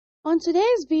On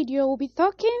today's video, we'll be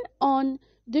talking on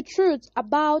the truth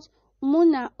about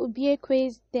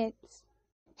Obiekwe's death.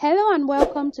 Hello and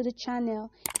welcome to the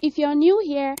channel. If you're new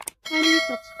here, kindly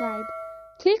subscribe.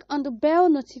 Click on the bell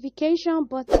notification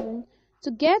button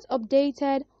to get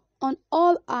updated on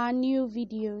all our new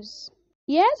videos.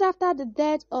 Years after the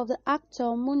death of the actor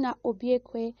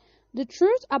Obiekwe, the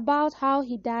truth about how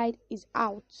he died is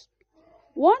out.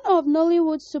 One of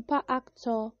Nollywood's super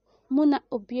actor,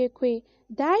 Obiekwe,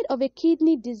 died of a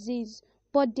kidney disease,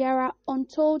 but there are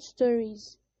untold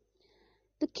stories.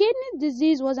 The kidney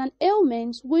disease was an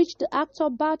ailment which the actor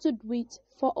battled with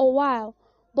for a while,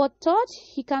 but thought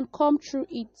he can come through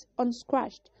it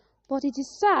unscratched. But it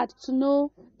is sad to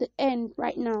know the end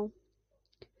right now.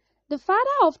 The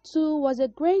father of two was a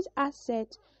great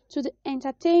asset to the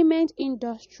entertainment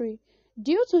industry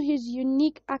due to his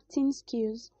unique acting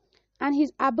skills and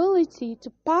his ability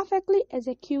to perfectly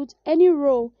execute any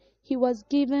role he was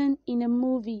given in a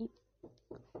movie.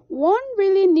 One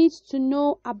really needs to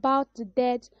know about the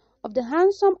death of the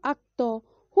handsome actor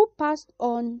who passed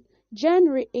on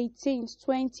January 18,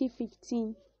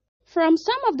 2015. From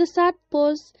some of the sad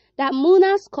posts that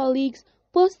Muna's colleagues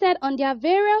posted on their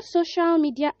various social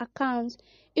media accounts,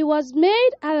 it was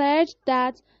made alleged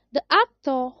that the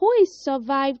actor, who is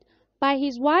survived by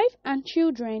his wife and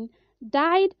children,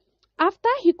 died after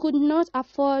he could not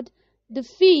afford the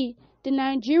fee the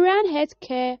Nigerian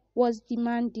healthcare was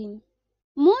demanding.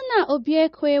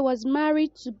 Obiekwe was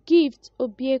married to Gift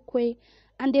Obiekwe,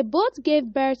 and they both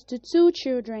gave birth to two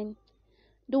children.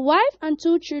 The wife and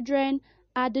two children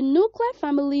are the nuclear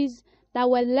families that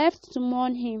were left to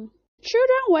mourn him.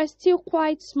 Children were still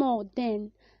quite small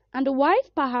then, and the wife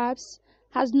perhaps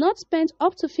has not spent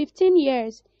up to 15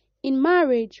 years in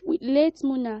marriage with late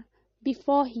Muna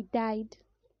before he died.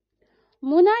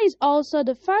 Muna is also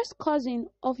the first cousin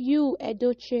of Yu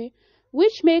Edochie,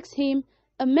 which makes him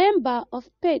a member of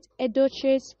Pete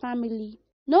Edochie's family.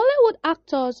 Nollywood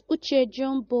actors Uche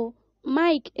Jumbo,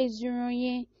 Mike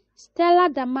Ezuronye, Stella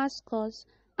Damascus,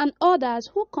 and others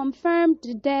who confirmed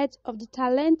the death of the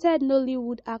talented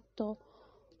Nollywood actor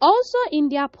also in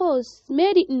their posts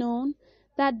made it known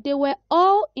that they were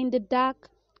all in the dark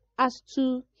as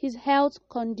to his health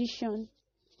condition.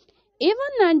 Even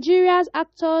Nigeria's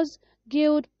Actors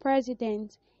Guild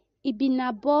President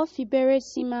Ibinabo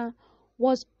Fiberesima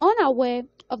was unaware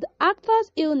of the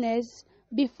actor's illness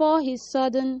before his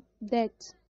sudden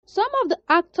death. Some of the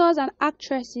actors and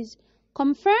actresses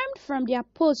confirmed from their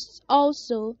posts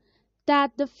also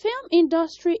that the film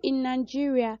industry in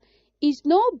Nigeria is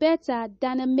no better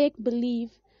than a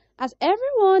make-believe, as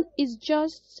everyone is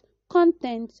just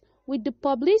content with the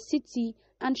publicity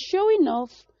and showing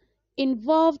off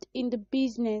involved in the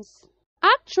business.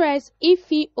 Actress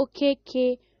Ife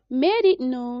Okeke made it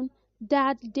known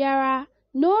that there are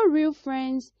no real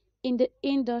friends in the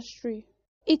industry.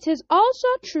 It is also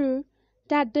true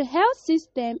that the health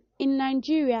system in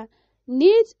Nigeria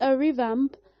needs a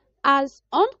revamp, as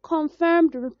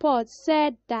unconfirmed reports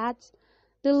said that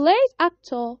the late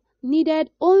actor needed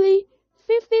only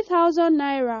 50,000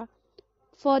 naira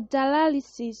for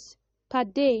dialysis per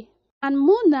day, and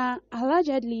Muna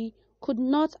allegedly could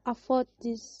not afford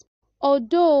this.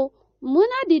 Although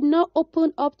Muna did not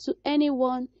open up to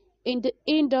anyone in the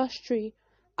industry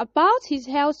about his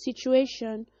health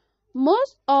situation,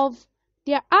 most of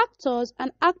their actors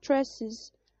and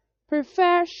actresses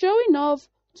prefer showing off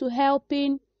to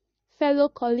helping fellow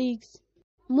colleagues.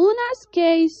 Muna's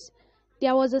case,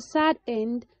 there was a sad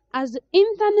end as the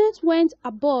internet went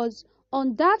abuzz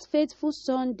on that fateful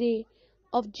Sunday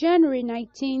of January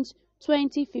 19,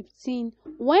 2015,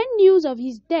 when news of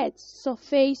his death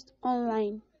surfaced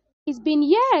online. It's been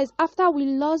years after we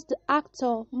lost the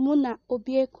actor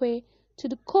Obiekwe to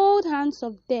the cold hands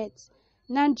of death.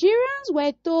 Nigerians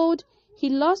were told he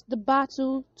lost the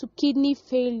battle to kidney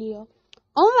failure.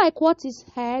 Unlike what is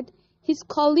heard, his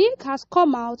colleague has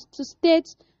come out to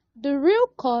state the real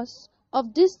cause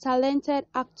of this talented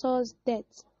actor's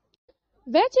death.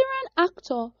 Veteran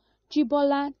actor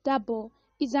Jibola Dabo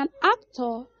is an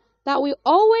actor that will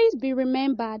always be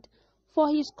remembered for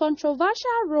his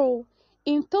controversial role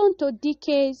in Tonto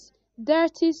Dike's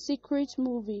Dirty Secret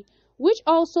movie, which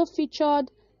also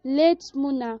featured late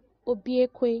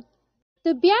Obiekwe.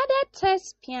 The bearded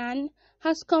thespian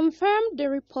has confirmed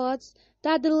the reports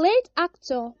that the late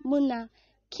actor Muna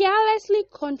carelessly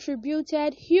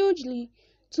contributed hugely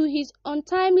to his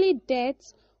untimely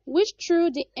death, which threw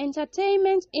the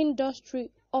entertainment industry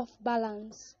off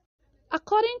balance.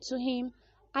 According to him,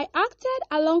 I acted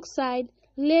alongside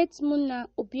late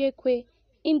Obiekwe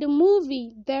in the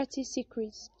movie Dirty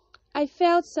Secrets. I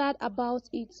felt sad about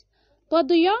it, but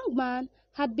the young man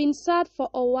had been sad for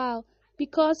a while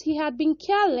because he had been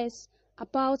careless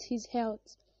about his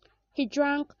health. He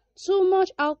drank too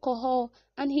much alcohol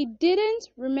and he didn't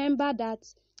remember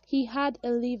that he had a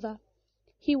liver.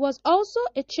 He was also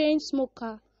a chain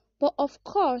smoker, but of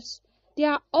course,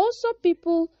 there are also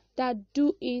people that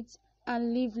do it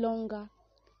and live longer.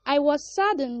 I was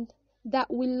saddened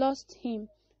that we lost him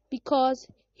because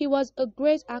he was a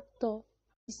great actor,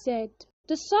 he said.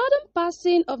 The sudden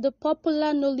passing of the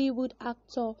popular Nollywood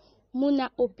actor Muna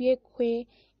Obiekwe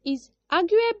is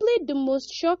arguably the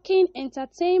most shocking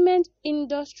entertainment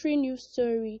industry news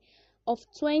story of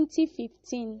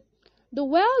 2015. The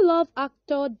well-loved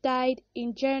actor died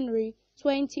in January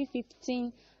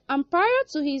 2015, and prior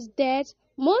to his death,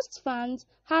 most fans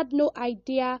had no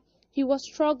idea he was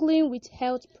struggling with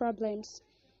health problems.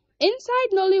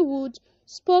 Inside Nollywood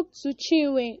spoke to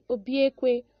Chinwe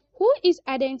Obiekwe, who is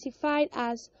identified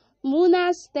as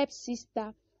Muna's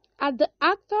stepsister, at the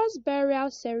actor's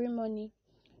burial ceremony.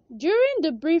 During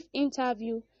the brief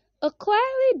interview, a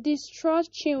clearly distraught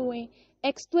Chinwe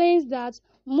explains that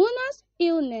Muna's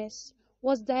illness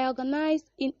was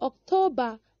diagnosed in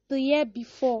October the year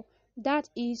before, that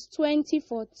is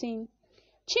 2014.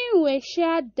 Chinwe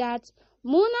shared that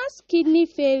Muna's kidney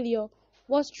failure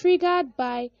was triggered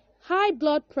by high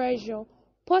blood pressure,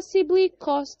 possibly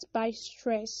caused by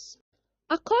stress.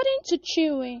 According to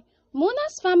Chinwe,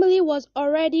 Muna's family was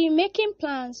already making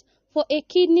plans for a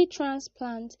kidney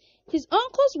transplant. His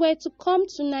uncles were to come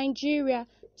to Nigeria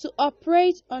to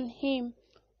operate on him.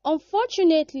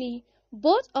 Unfortunately,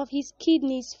 both of his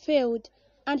kidneys failed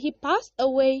and he passed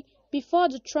away before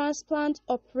the transplant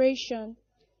operation.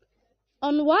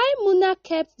 On why Muna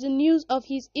kept the news of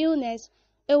his illness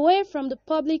away from the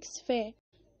public sphere,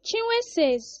 Chinwe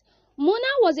says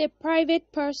Muna was a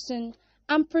private person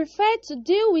and preferred to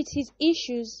deal with his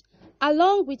issues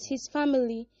along with his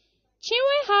family.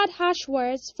 Chinwe had harsh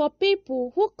words for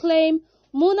people who claim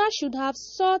Muna should have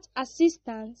sought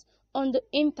assistance on the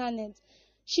internet.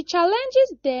 She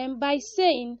challenges them by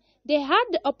saying they had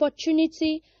the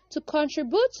opportunity to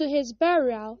contribute to his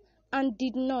burial and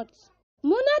did not.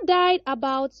 Muna died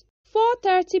about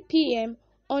 4:30 p.m.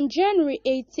 on January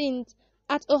 18th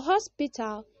at a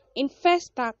hospital in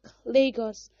Festac,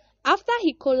 Lagos, after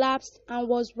he collapsed and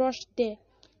was rushed there.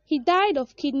 He died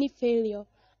of kidney failure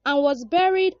and was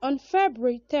buried on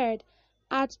February 3rd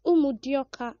at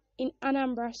Umudioka in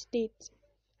Anambra State.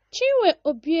 Chinwe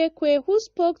Obiekwe, who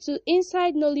spoke to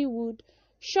Inside Nollywood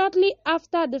shortly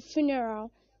after the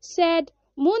funeral, said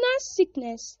Muna's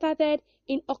sickness started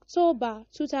in October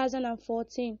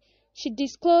 2014. She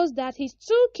disclosed that his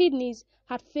 2 kidneys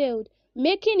had failed,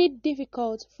 making it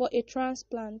difficult for a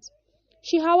transplant.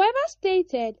 She, however,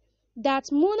 stated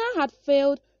that Muna had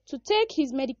failed to take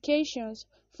his medications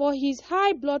for his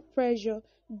high blood pressure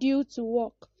due to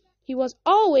work. He was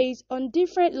always on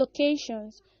different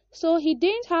locations, so he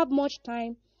didn't have much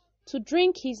time to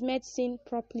drink his medicine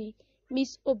properly,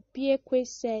 Ms. Obiekwe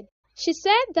said. She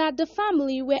said that the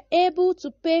family were able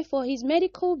to pay for his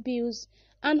medical bills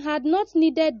and had not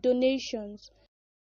needed donations.